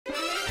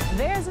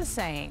There's a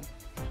saying,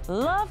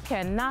 love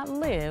cannot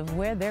live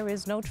where there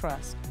is no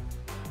trust.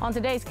 On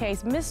today's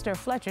case, Mr.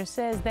 Fletcher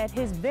says that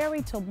his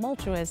very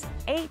tumultuous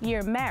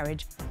 8-year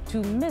marriage to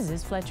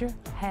Mrs. Fletcher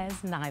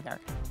has neither.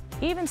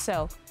 Even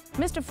so,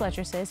 Mr.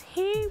 Fletcher says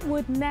he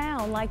would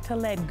now like to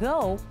let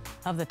go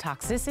of the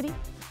toxicity,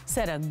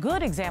 set a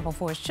good example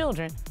for his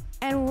children,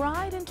 and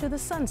ride into the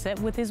sunset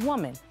with his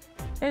woman.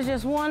 There's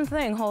just one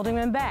thing holding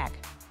him back: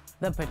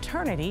 the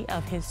paternity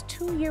of his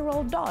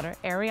 2-year-old daughter,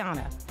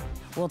 Ariana.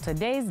 Will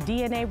today's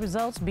DNA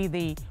results be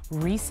the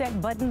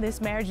reset button this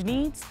marriage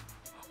needs?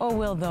 Or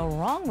will the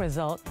wrong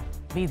result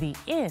be the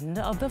end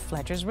of the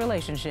Fletcher's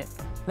relationship?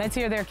 Let's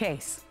hear their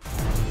case.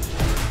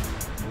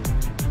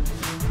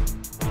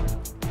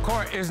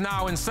 Court is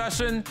now in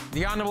session.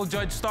 The Honorable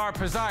Judge Starr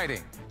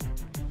presiding.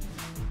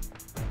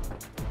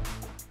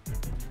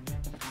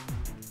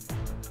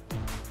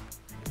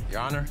 Your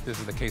Honor, this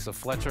is the case of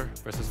Fletcher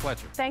versus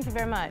Fletcher. Thank you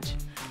very much.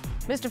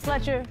 Mr.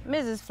 Fletcher,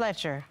 Mrs.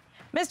 Fletcher.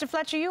 Mr.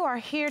 Fletcher, you are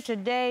here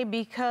today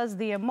because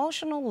the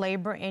emotional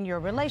labor in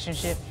your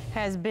relationship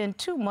has been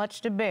too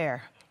much to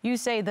bear. You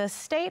say the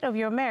state of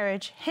your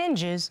marriage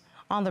hinges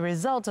on the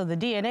results of the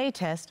DNA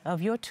test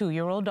of your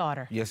 2-year-old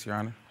daughter. Yes, Your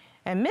Honor.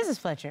 And Mrs.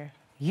 Fletcher,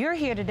 you're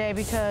here today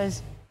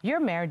because your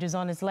marriage is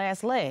on its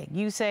last leg.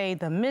 You say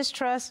the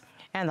mistrust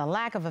and the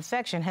lack of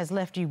affection has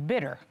left you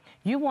bitter.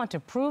 You want to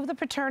prove the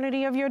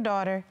paternity of your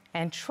daughter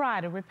and try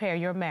to repair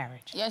your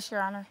marriage. Yes,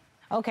 Your Honor.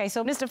 Okay,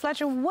 so Mr.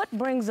 Fletcher, what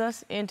brings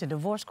us into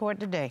divorce court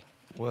today?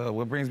 Well,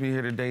 what brings me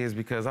here today is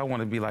because I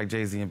want to be like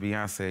Jay-Z and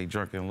Beyonce,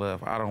 drunk in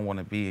love. I don't want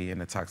to be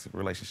in a toxic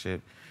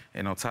relationship.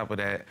 And on top of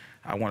that,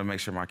 I want to make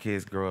sure my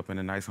kids grow up in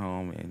a nice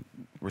home and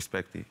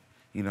respected.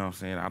 You know what I'm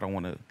saying? I don't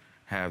want to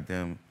have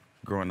them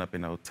growing up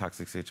in a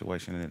toxic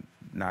situation and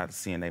not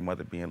seeing their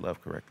mother being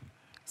loved correctly.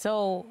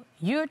 So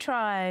you're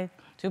trying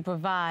to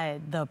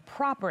provide the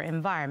proper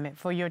environment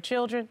for your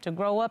children to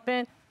grow up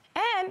in,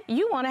 and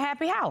you want a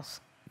happy house.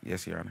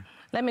 Yes, Your Honor.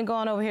 Let me go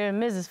on over here to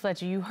Mrs.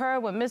 Fletcher. You heard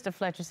what Mr.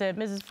 Fletcher said.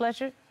 Mrs.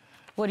 Fletcher,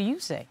 what do you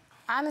say?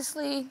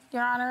 Honestly,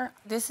 Your Honor,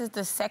 this is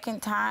the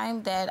second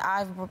time that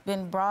I've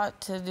been brought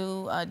to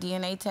do a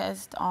DNA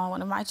test on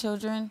one of my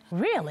children.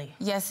 Really?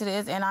 Yes, it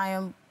is, and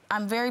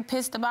I'm very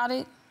pissed about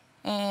it.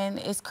 And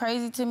it's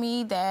crazy to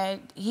me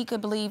that he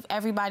could believe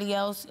everybody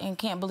else and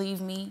can't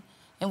believe me.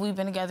 And we've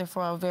been together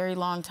for a very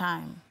long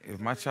time. If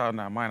my child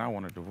not mine, I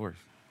want a divorce.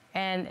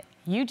 And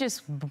you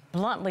just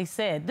bluntly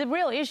said, the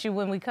real issue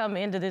when we come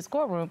into this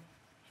courtroom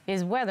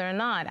is whether or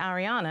not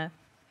Ariana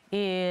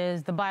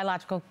is the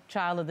biological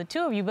child of the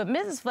two of you. But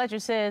Mrs. Fletcher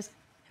says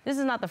this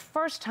is not the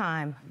first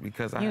time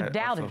because you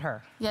doubted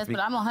her. Yes, but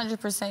I'm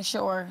 100%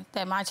 sure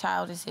that my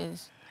child is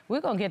his. We're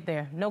gonna get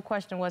there, no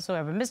question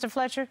whatsoever. Mr.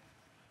 Fletcher,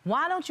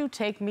 why don't you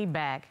take me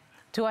back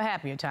to a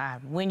happier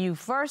time when you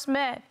first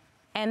met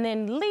and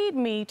then lead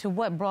me to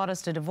what brought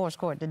us to divorce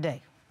court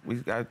today? We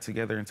got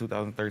together in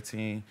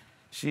 2013.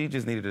 She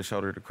just needed a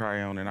shoulder to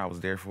cry on, and I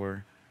was there for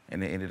her.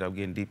 And it ended up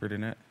getting deeper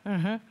than that.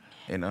 Mm-hmm.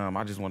 And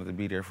I just wanted to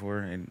be there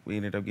for her, and we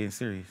ended up getting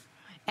serious.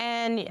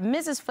 And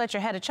Mrs. Fletcher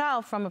had a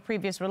child from a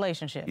previous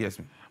relationship. Yes,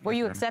 ma'am. Were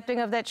you accepting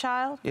of that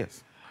child?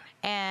 Yes.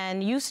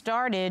 And you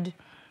started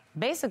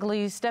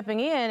basically stepping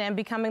in and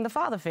becoming the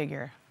father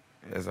figure.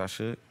 As I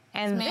should.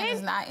 And this man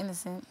is not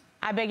innocent.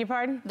 I beg your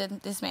pardon?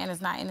 This man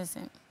is not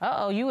innocent.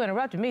 Uh-oh, you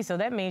interrupted me, so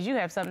that means you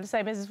have something to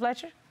say, Mrs.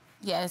 Fletcher?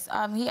 Yes,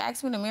 he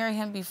asked me to marry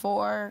him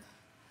before.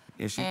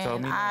 Yeah, she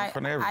told me in front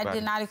of everybody. I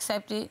did not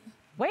accept it.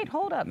 Wait,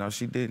 hold up. No,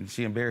 she didn't.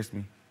 She embarrassed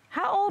me.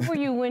 How old were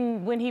you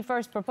when he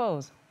first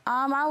proposed?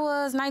 I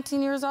was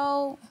 19 years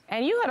old.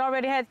 And you had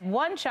already had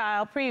one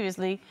child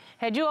previously.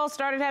 Had you all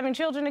started having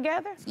children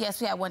together?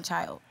 Yes, we had one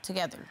child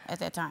together at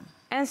that time.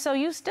 And so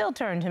you still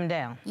turned him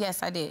down?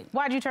 Yes, I did.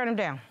 Why'd you turn him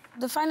down?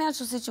 The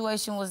financial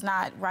situation was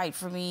not right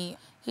for me.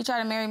 He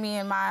tried to marry me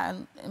in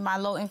my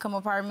low-income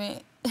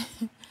apartment.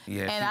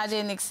 Yeah, and I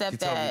didn't accept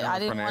that. I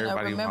didn't want to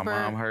remember.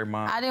 My mom, her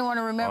mom. I didn't want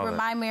to remember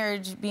my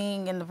marriage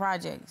being in the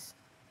projects.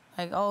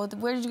 Like, oh,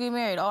 where did you get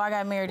married? Oh, I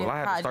got married in the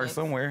projects. Well, I had to start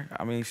somewhere.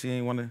 I mean, she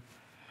didn't want to.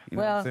 You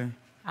know what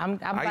I'm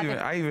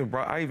saying?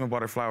 I even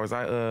bought her flowers.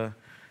 Well,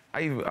 I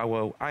ain't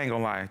gonna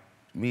lie.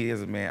 Me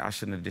as a man, I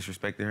shouldn't have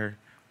disrespected her.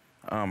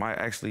 I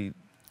actually.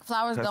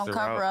 Flowers don't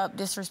cover up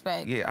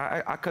disrespect.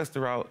 Yeah, I cussed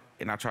her out,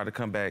 and I tried to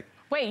come back.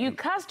 Wait, you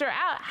cussed her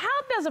out?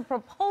 How does a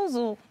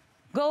proposal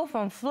go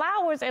from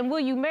flowers and will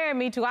you marry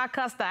me to I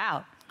cussed her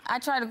out? I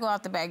tried to go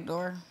out the back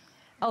door.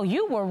 Oh,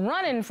 you were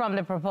running from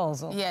the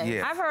proposal. Yes.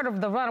 Yeah. I've heard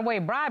of the runaway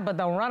bride, but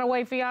the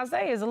runaway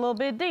fiancé is a little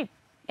bit deep.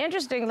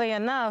 Interestingly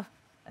enough,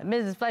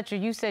 Mrs. Fletcher,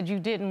 you said you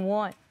didn't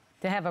want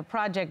to have a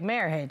project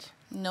marriage.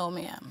 No,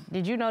 ma'am.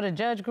 Did you know the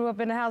judge grew up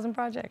in the housing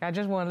project? I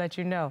just want to let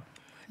you know.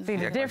 See,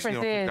 the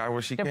difference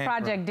is the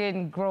project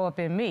didn't grow up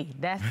in me.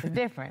 That's the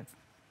difference.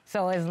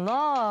 So as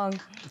long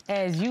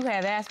as you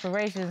have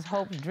aspirations,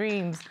 hopes,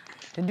 dreams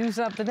to do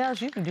something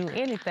else, you can do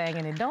anything.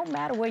 And it don't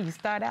matter where you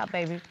start out,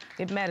 baby.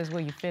 It matters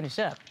where you finish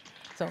up.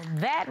 So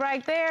that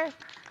right there,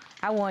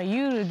 I want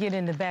you to get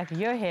in the back of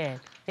your head.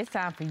 It's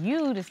time for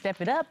you to step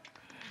it up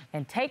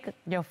and take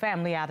your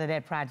family out of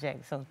that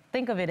project. So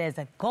think of it as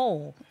a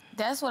goal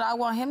That's what I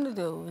want him to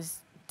do, is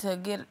to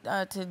get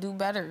to do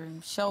better,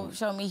 show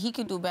me he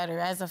could do better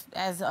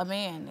as a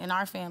man in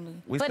our family.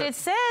 But it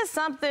says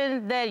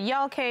something that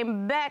y'all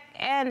came back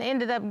and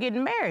ended up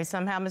getting married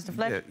somehow, Mr.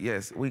 Fletcher. Yeah,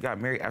 yes, we got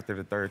married after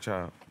the third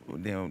child.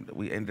 Then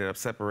we ended up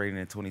separating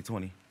in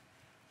 2020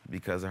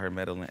 because of her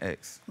meddling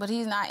ex. But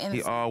he's not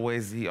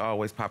innocent. He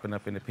always popping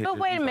up in the pictures. But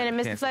wait a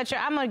minute, Mr. Fletcher,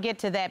 I'm gonna get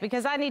to that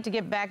because I need to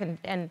get back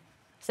and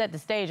set the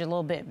stage a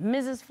little bit.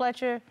 Mrs.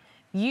 Fletcher,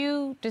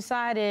 you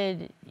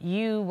decided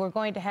you were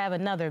going to have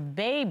another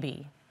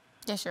baby.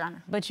 Yes, Your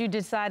Honor. But you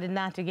decided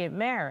not to get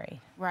married.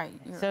 Right.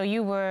 So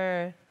you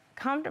were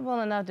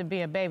comfortable enough to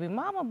be a baby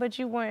mama, but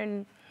you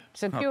weren't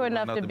secure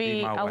enough to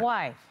be a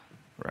wife.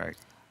 Right.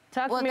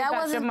 Talk to me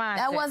about your mindset.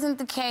 That wasn't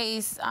the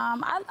case.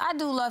 I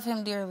do love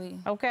him dearly.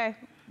 Okay.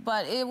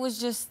 But it was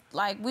just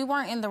like we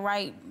weren't in the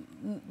right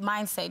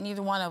mindset,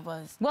 neither one of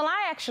us. Well,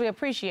 I actually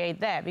appreciate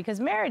that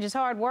because marriage is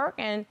hard work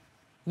and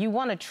you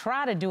want to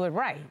try to do it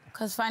right.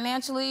 Because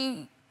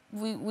financially,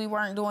 we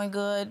weren't doing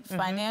good.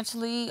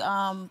 Financially,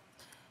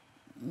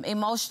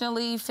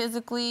 emotionally,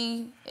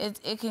 physically,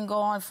 it can go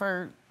on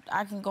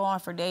I can go on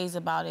for days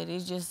about it.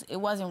 It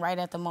wasn't right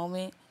at the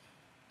moment.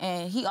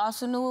 And he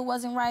also knew it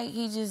wasn't right.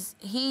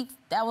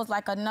 That was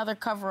like another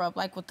cover up,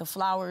 like with the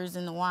flowers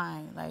and the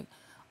wine. Like,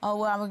 oh,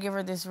 well, I'm gonna give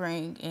her this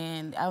ring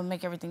and I'll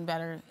make everything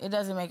better. It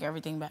doesn't make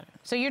everything better.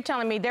 So you're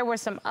telling me there were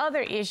some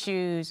other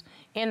issues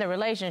in the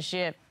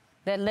relationship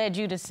that led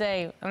you to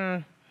say,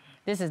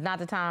 this is not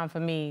the time for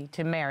me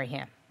to marry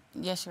him?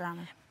 Yes, Your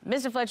Honor.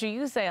 Mr. Fletcher,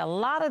 you say a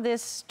lot of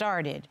this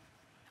started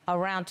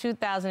around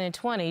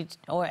 2020,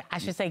 or I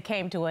should say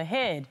came to a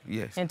head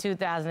in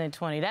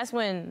 2020. That's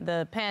when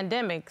the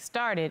pandemic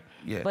started,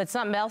 but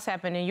something else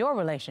happened in your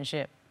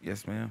relationship.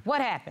 Yes, ma'am.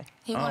 What happened?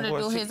 He wanted to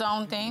do his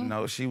own thing?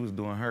 No, she was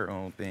doing her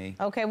own thing.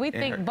 Okay, we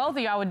think both of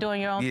y'all were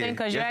doing your own thing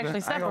because you're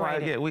actually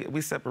separated. Yeah,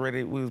 we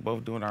separated. We was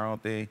both doing our own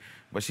thing,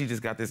 but she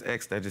just got this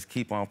ex that just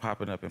keep on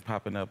popping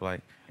up,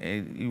 like,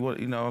 and you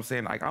know what I'm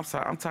saying? Like,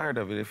 I'm tired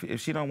of it. If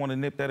she don't want to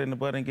nip that in the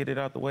bud and get it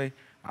out the way,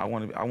 I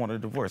want a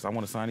divorce. I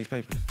want to sign these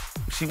papers.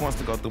 She wants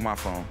to go through my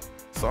phone.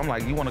 So I'm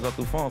like, you want to go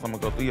through phones? I'm going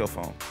to go through your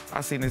phone.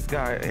 I seen this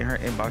guy in her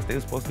inbox. They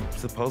were supposed to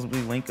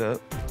supposedly link up.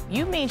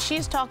 You mean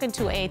she's talking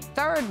to a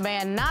third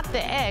man, not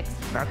the ex,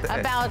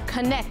 about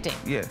connecting?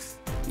 Yes.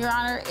 Your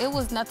Honor, it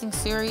was nothing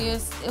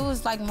serious. It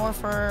was like more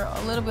for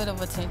a little bit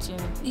of attention.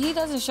 He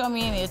doesn't show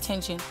me any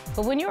attention.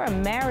 But when you're a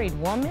married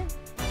woman,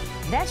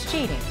 that's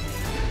cheating.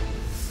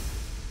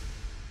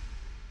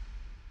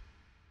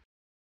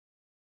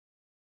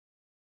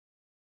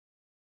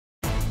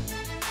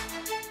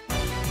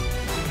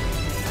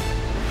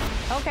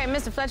 Okay,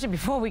 Mr. Fletcher,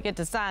 before we get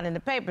to signing the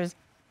papers,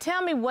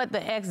 tell me what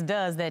the ex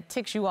does that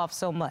ticks you off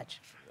so much.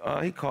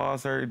 He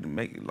calls her to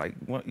make, like,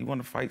 you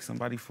want to fight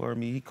somebody for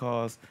me? He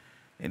calls,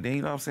 and then,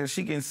 you know what I'm saying,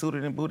 she getting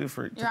suited and booted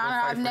for Your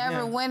Honor, I've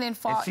never went and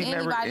fought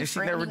anybody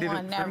for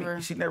anyone, never.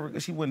 She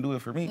wouldn't do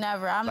it for me.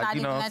 Never, I'm not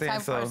even that type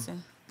of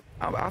person.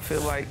 I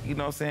feel like, you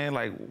know what I'm saying,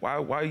 like,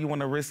 why you want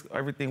to risk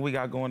everything we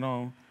got going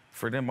on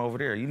for them over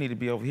there? You need to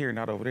be over here,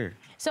 not over there.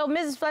 So,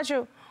 Mrs.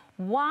 Fletcher,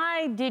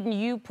 why didn't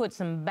you put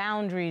some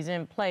boundaries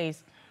in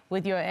place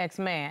with your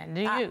ex-man?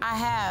 I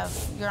have,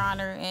 Your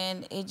Honor,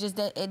 and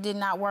it did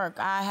not work.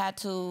 I had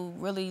to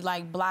really,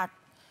 like, block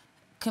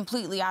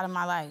completely out of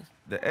my life.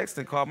 The ex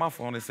that called my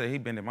phone and said he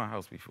been in my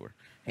house before.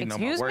 He know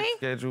my work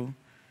schedule.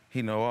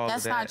 He know all of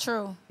that. That's not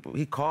true.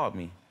 He called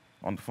me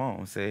on the phone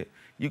and said,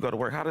 you go to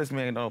work. How does this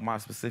man know my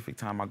specific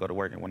time I go to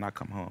work and when I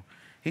come home?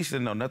 He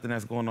should know nothing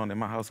that's going on in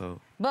my household.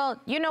 Well,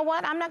 you know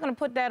what? I'm not going to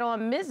put that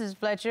on Mrs.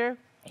 Fletcher.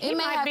 It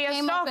may have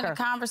came up in a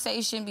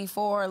conversation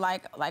before,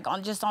 like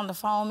just on the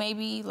phone,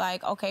 maybe.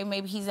 Like, okay,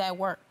 maybe he's at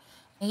work.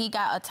 He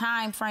got a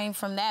time frame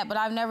from that, but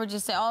I've never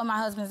just said, oh, my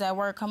husband's at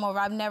work, come over.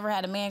 I've never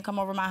had a man come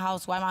over my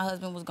house while my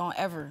husband was gone,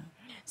 ever.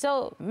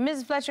 So,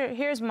 Mrs. Fletcher,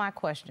 here's my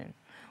question.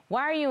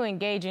 Why are you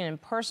engaging in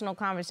personal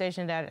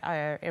conversations that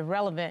are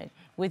irrelevant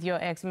with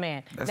your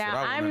ex-man? Now,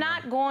 I'm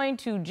not going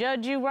to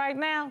judge you right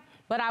now,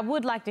 but I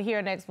would like to hear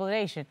an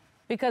explanation.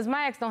 Because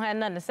my ex don't have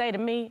nothing to say to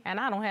me, and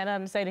I don't have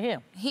nothing to say to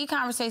him. He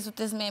conversates with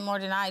this man more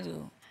than I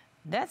do.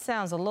 That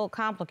sounds a little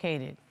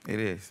complicated. It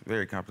is,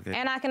 very complicated.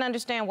 And I can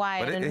understand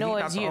why it annoys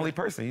you. He's not the only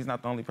person. He's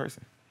not the only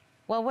person.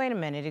 Well, wait a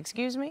minute,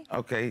 excuse me?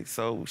 Okay,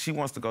 so she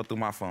wants to go through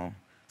my phone.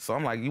 So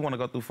I'm like, you want to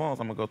go through phones?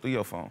 I'm going to go through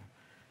your phone.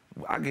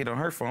 I get on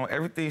her phone.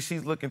 Everything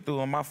she's looking through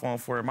on my phone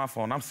for in my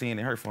phone, I'm seeing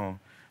in her phone.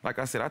 Like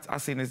I said, I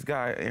seen this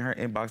guy in her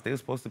inbox. They were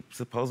supposed to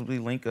supposedly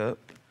link up.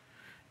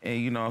 And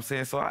you know what I'm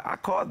saying? So I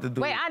called the dude.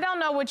 Wait, I don't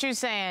know what you're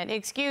saying.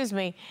 Excuse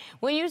me.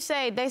 When you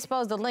say they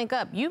supposed to link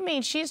up, you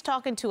mean she's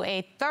talking to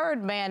a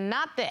third man,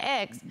 not the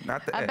ex,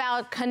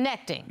 about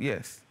connecting?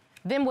 Yes.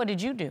 Then what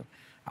did you do?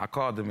 I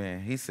called the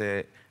man. He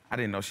said, I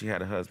didn't know she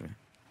had a husband.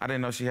 I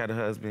didn't know she had a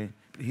husband.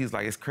 He's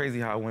like, it's crazy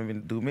how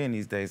women do men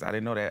these days. I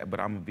didn't know that, but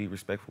I'm going to be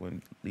respectful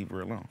and leave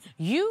her alone.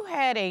 You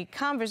had a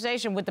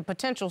conversation with the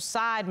potential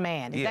side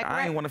man. Is that correct?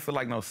 I didn't want to feel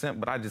like no simp,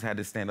 but I just had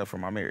to stand up for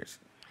my marriage.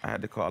 I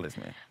had to call this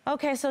man.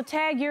 Okay, so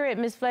Tag, you're it,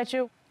 Miss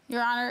Fletcher.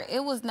 Your Honor,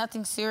 it was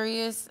nothing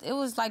serious. It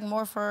was like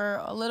more for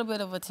a little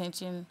bit of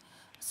attention.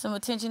 some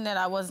attention that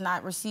I was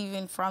not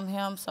receiving from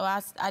him. So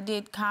I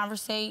did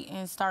conversate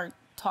and start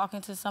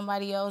talking to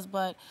somebody else,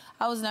 but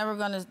I was never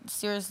gonna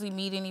seriously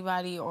meet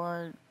anybody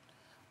or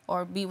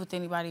be with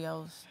anybody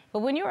else. But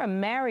when you're a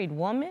married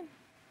woman,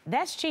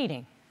 that's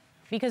cheating.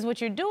 Because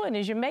what you're doing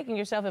is you're making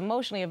yourself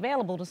emotionally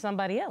available to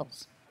somebody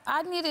else.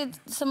 I needed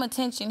some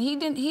attention.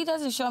 He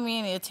doesn't show me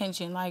any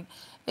attention. Like,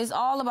 it's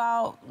all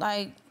about,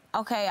 like,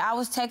 okay, I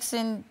was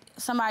texting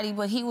somebody,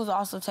 but he was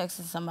also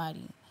texting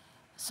somebody.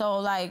 So,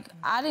 like,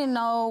 I didn't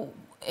know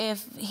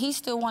if he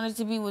still wanted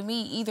to be with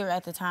me either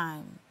at the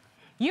time.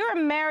 You're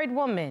a married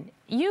woman.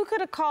 You could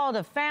have called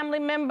a family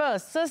member, a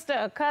sister,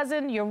 a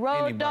cousin, your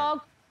road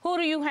dog. Who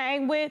do you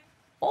hang with?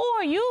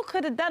 Or you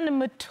could have done the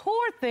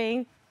mature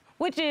thing,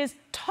 which is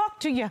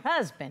talk to your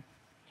husband.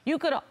 You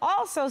could have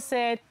also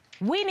said,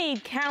 we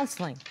need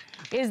counseling.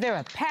 Is there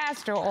a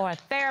pastor or a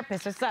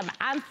therapist or something?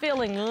 I'm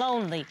feeling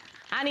lonely.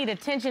 I need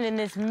attention in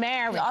this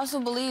marriage. He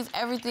also believes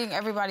everything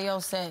everybody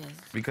else says.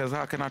 Because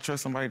how can I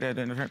trust somebody that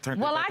didn't turn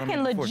Well, I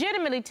can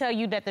legitimately tell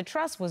you that the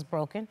trust was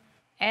broken.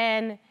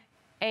 And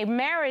a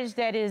marriage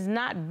that is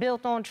not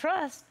built on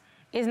trust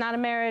is not a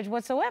marriage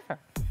whatsoever.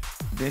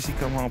 Then she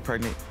come home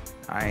pregnant.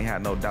 I ain't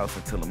had no doubts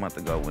until a month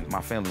ago when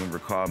my family member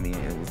called me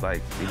and it was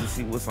like, did you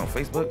see what's on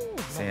Facebook?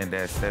 Saying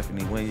that,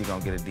 Stephanie, when you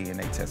gonna get a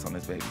DNA test on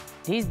this baby?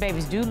 These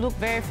babies do look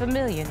very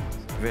familiar.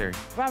 Very.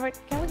 Robert,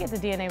 can we get the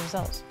DNA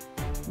results?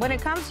 When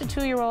it comes to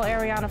 2-year-old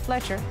Ariana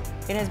Fletcher,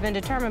 it has been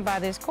determined by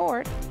this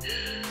court.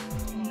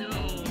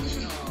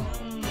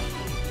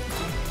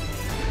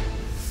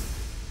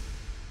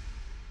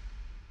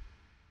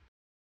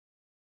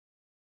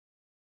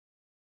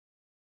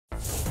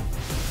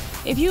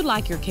 If you'd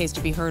like your case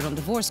to be heard on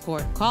divorce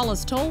court, call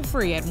us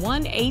toll-free at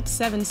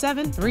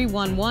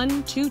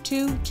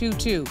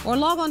 1-877-311-2222 or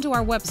log on to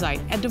our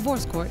website at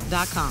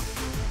divorcecourt.com.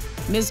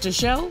 Missed a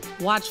show?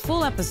 Watch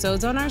full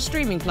episodes on our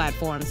streaming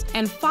platforms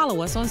and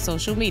follow us on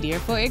social media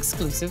for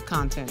exclusive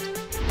content.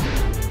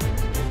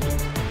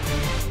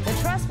 The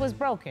trust was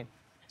broken.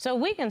 So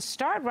we can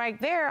start right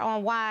there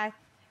on why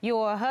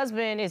your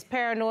husband is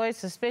paranoid,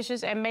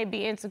 suspicious, and may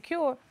be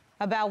insecure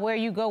about where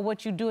you go,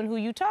 what you do, and who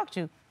you talk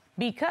to.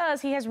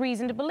 Because he has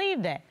reason to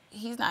believe that.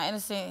 He's not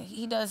innocent.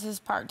 He does his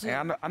part, too. Hey,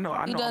 I know I'm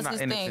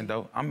not innocent,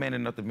 though. I'm man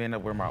enough to man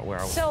up where I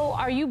was. So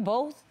are you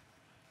both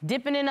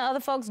dipping into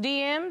other folks'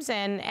 DMs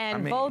and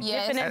both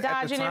dipping and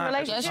dodging in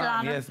relationships? Yes, Your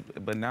Honor. Yes,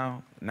 but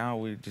now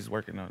we're just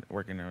working on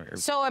everything.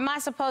 So am I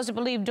supposed to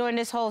believe during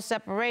this whole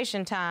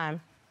separation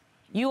time,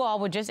 you all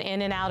were just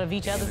in and out of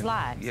each other's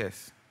lives?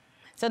 Yes.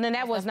 So then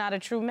that was not a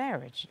true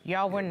marriage.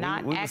 Y'all were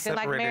not acting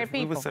like married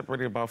people. We were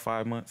separated about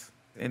 5 months.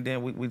 And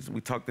then we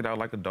talked it out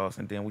like adults,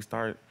 and then we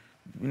started,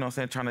 you know what I'm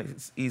saying, trying to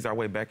ease our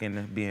way back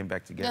into being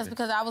back together. Yes,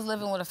 because I was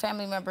living with a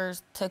family member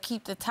to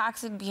keep the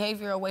toxic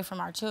behavior away from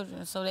our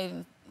children so they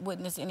didn't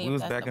witness any of that. We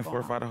was back and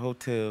forth out of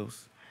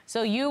hotels.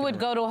 So you would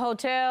go to a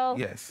hotel?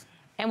 Yes.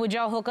 And would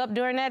y'all hook up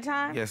during that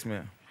time? Yes,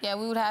 ma'am. Yeah,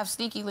 we would have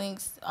sneaky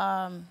links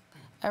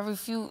every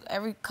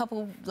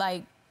couple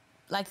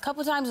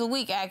times a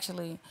week,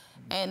 actually.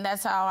 And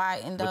that's how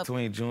I end up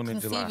Between June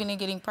and July. conceiving and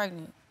getting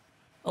pregnant.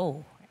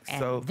 Oh. And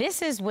so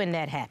this is when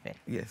that happened.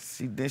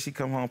 Yes, then she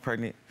come home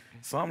pregnant.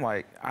 So I'm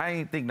like, I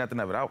ain't think nothing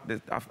of it.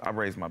 I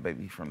raised my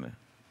baby from the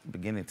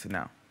beginning to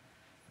now.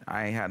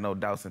 I ain't had no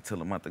doubts until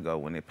a month ago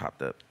when it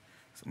popped up.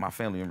 So my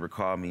family member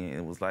called me and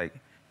it was like,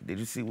 did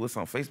you see what's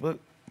on Facebook?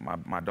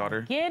 My daughter.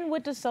 Again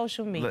with the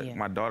social media. Look,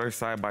 my daughter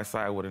side by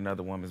side with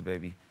another woman's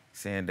baby,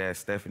 saying that,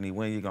 Stephanie,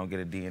 when you gonna get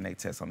a DNA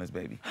test on this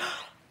baby?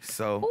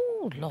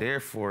 So,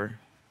 therefore,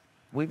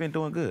 we've been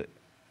doing good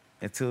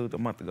until a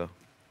month ago.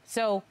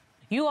 So,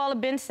 you all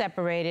have been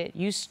separated.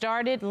 You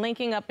started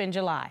linking up in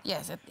July.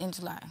 Yes, in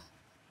July.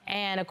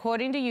 And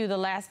according to you, the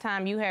last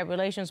time you had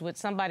relations with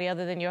somebody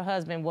other than your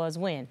husband was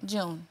when?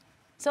 June.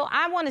 So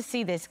I want to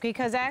see this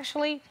because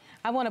actually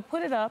I want to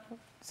put it up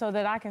so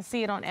that I can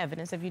see it on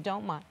evidence, if you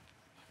don't mind.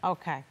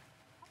 Okay.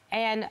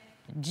 And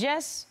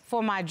just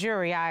for my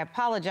jury, I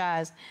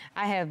apologize.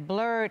 I have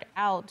blurred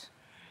out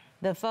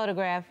the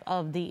photograph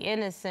of the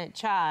innocent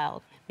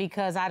child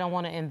because I don't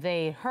want to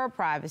invade her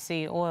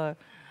privacy or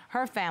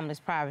her family's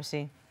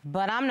privacy.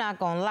 But I'm not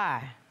gonna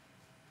lie.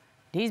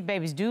 These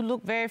babies do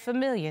look very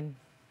familiar,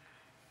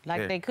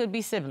 like they could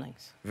be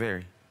siblings.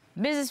 Very.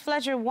 Mrs.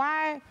 Fletcher,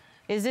 why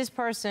is this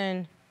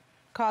person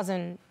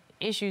causing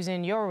issues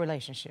in your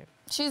relationship?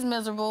 She's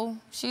miserable.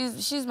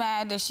 She's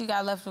mad that she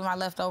got left with my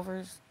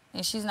leftovers,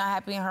 and she's not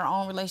happy in her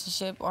own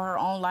relationship or her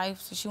own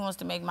life, so she wants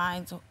to make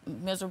mine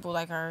miserable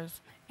like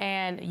hers.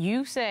 And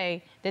you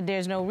say that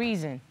there's no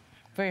reason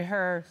for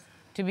her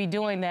to be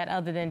doing that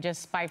other than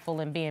just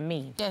spiteful and being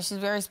mean. Yeah, she's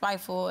very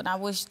spiteful, and I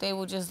wish they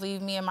would just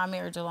leave me and my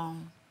marriage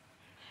alone.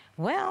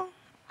 Well,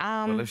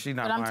 if she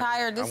not but I'm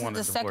tired. This is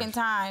the second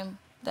time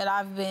that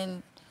I've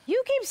been...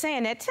 You keep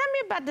saying that. Tell me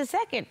about the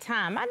second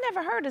time. I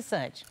never heard of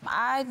such.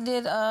 I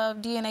did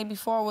DNA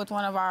before with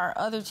one of our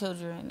other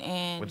children,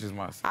 and which is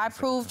my I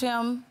proved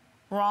him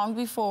wrong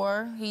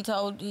before. He's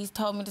told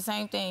me the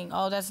same thing.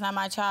 Oh, that's not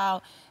my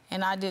child.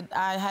 And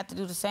I had to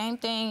do the same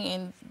thing,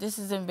 and this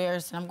is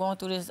embarrassing. I'm going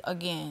through this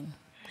again.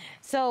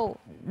 So,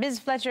 Ms.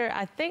 Fletcher,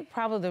 I think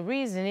probably the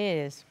reason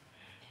is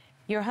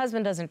your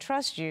husband doesn't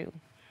trust you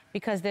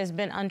because there's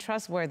been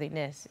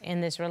untrustworthiness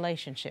in this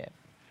relationship.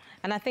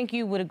 And I think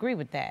you would agree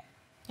with that.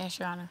 Yes,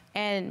 Your Honor.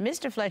 And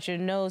Mr. Fletcher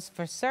knows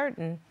for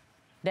certain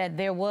that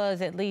there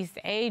was at least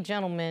a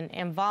gentleman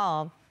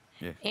involved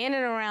in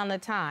and around the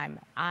time.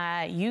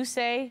 You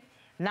say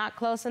not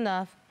close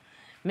enough.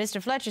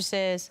 Mr. Fletcher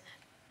says,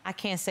 I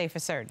can't say for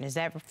certain. Is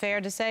that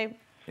fair to say?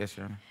 Yes,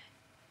 Your Honor.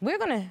 We're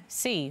going to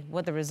see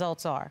what the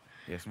results are.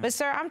 Yes, ma'am. But,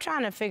 sir, I'm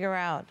trying to figure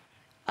out,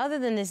 other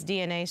than this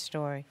DNA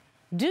story,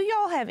 do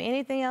y'all have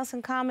anything else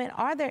in common?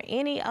 Are there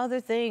any other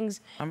things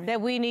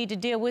that we need to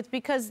deal with?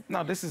 Because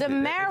the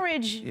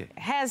marriage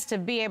has to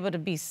be able to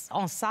be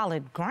on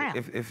solid ground.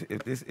 If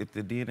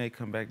the DNA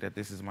come back that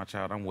this is my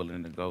child, I'm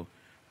willing to go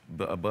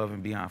above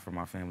and beyond for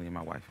my family and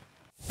my wife.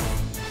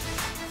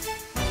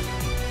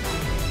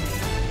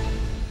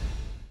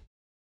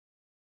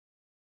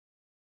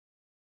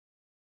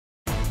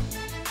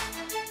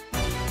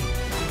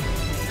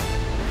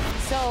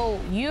 So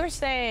you're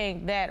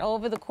saying that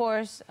over the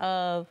course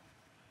of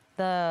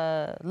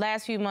the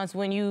last few months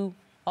when you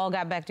all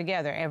got back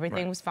together,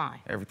 everything was fine?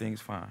 Everything's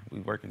fine.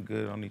 We working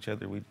good on each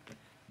other. We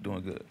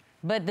doing good.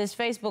 But this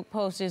Facebook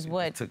post is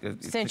what,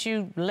 since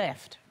you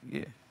left?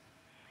 Yeah.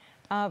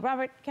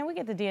 Robert, can we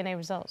get the DNA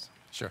results?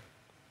 Sure.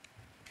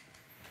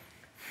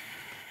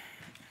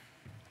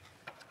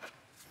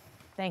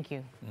 Thank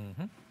you.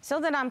 So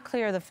that I'm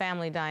clear of the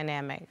family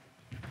dynamic,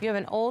 you have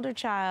an older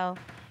child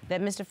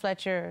that Mr.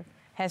 Fletcher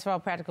has, for all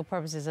practical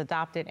purposes,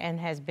 adopted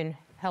and has been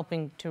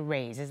helping to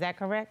raise. Is that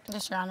correct?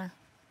 Yes, Your Honor.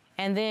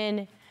 And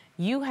then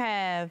you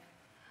have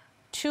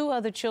 2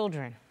 other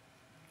children.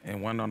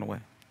 And one on the way.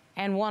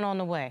 And one on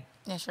the way.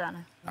 Yes, Your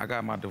Honor. I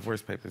got my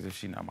divorce papers if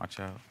she's not my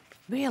child.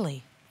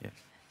 Really? Yes.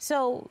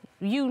 So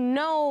you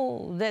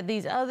know that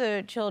these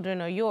other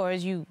children are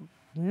yours. You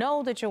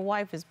know that your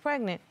wife is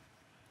pregnant.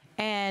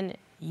 And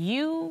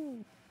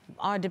you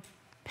are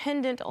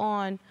dependent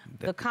on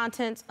the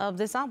contents of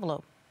this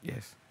envelope.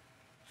 Yes.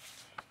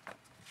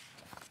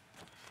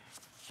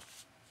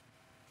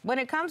 When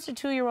it comes to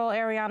 2-year-old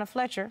Ariana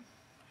Fletcher,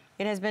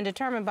 it has been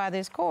determined by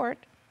this court,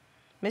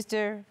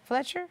 Mr.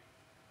 Fletcher,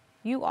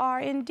 you are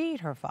indeed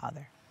her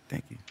father.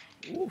 Thank you.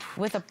 Oof.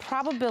 With a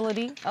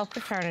probability of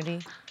paternity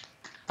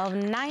of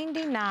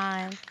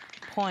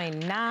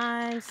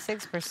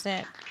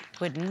 99.96%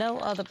 with no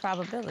other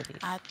probabilities.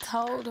 I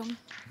told him.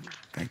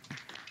 Thank you.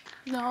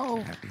 No.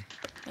 I'm happy.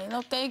 Ain't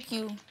no thank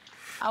you.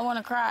 I want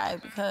to cry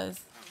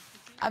because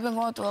I've been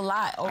going through a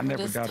lot over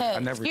this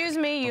test. Excuse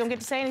me, you don't get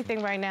to say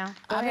anything right now.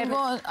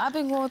 I've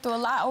been going through a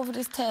lot over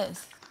this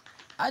test.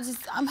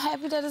 I'm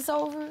happy that it's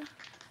over.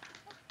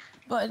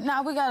 But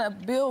now we got to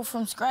build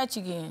from scratch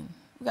again.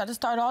 We got to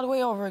start all the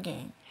way over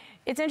again.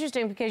 It's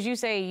interesting because you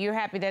say you're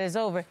happy that it's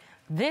over.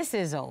 This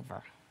is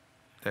over.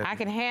 I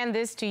can hand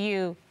this to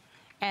you,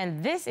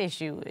 and this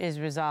issue is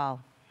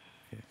resolved.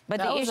 But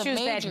the issues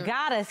that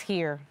got us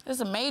here... It's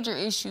a major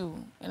issue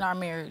in our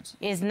marriage.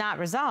 ...is not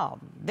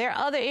resolved. There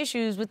are other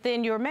issues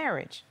within your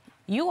marriage.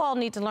 You all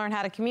need to learn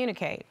how to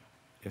communicate.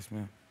 Yes,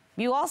 ma'am.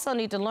 You also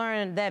need to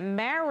learn that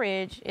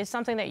marriage is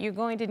something that you're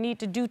going to need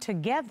to do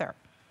together.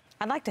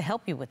 I'd like to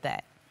help you with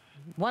that.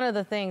 One of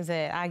the things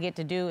that I get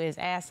to do is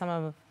ask some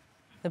of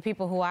the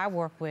people who I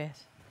work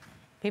with,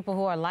 people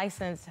who are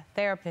licensed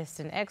therapists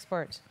and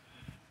experts,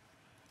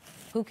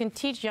 who can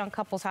teach young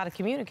couples how to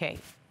communicate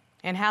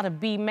and how to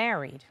be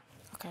married.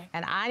 Okay.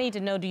 And I need to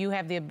know, do you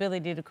have the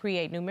ability to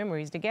create new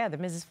memories together?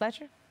 Mrs.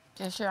 Fletcher?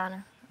 Yes, Your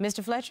Honor.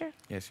 Mr. Fletcher?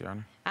 Yes, Your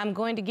Honor. I'm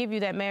going to give you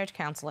that marriage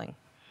counseling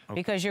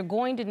because you're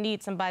going to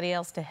need somebody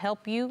else to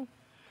help you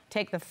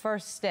take the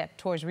first step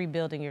towards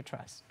rebuilding your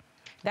trust.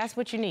 That's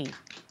what you need.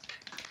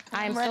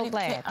 I am so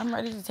glad. I'm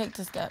ready to take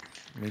the step.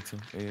 Me too,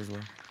 me as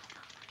well.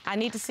 I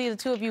need to see the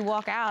 2 of you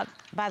walk out.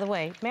 By the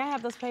way, may I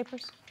have those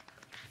papers?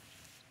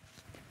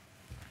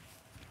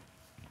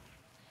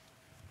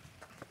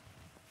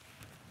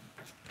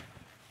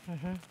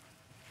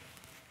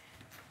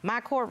 My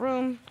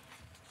courtroom,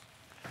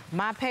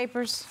 my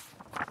papers,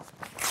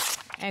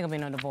 ain't gonna be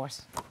no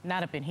divorce.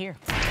 Not up in here.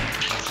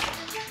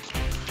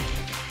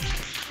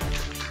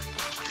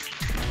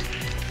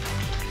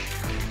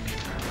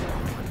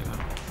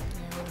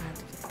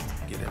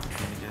 Get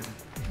everything together.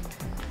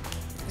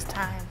 It's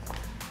time.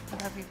 I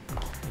love you.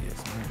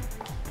 Yes, ma'am.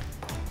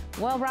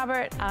 Well,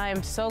 Robert,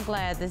 I'm so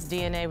glad this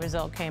DNA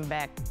result came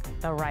back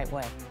the right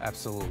way.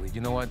 Absolutely.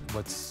 You know what?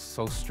 What's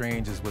so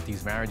strange is with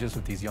these marriages,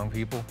 with these young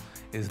people,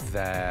 is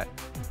that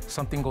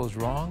something goes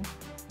wrong,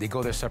 they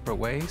go their separate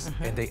ways,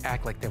 and they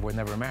act like they were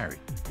never married.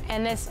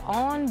 And this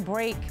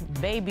on-break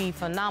baby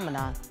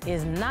phenomena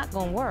is not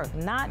gonna work,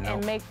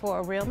 and make for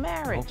a real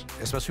marriage.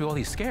 Nope. Especially all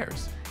these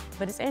scares.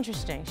 But it's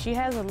interesting. She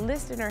has a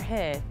list in her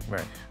head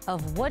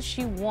of what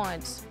she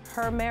wants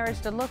her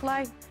marriage to look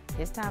like.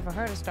 It's time for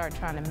her to start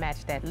trying to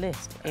match that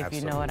list, if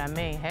you know what I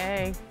mean.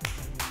 Hey.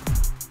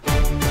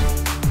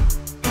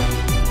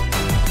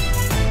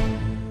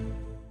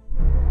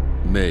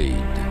 Made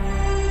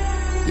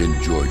in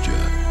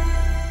Georgia.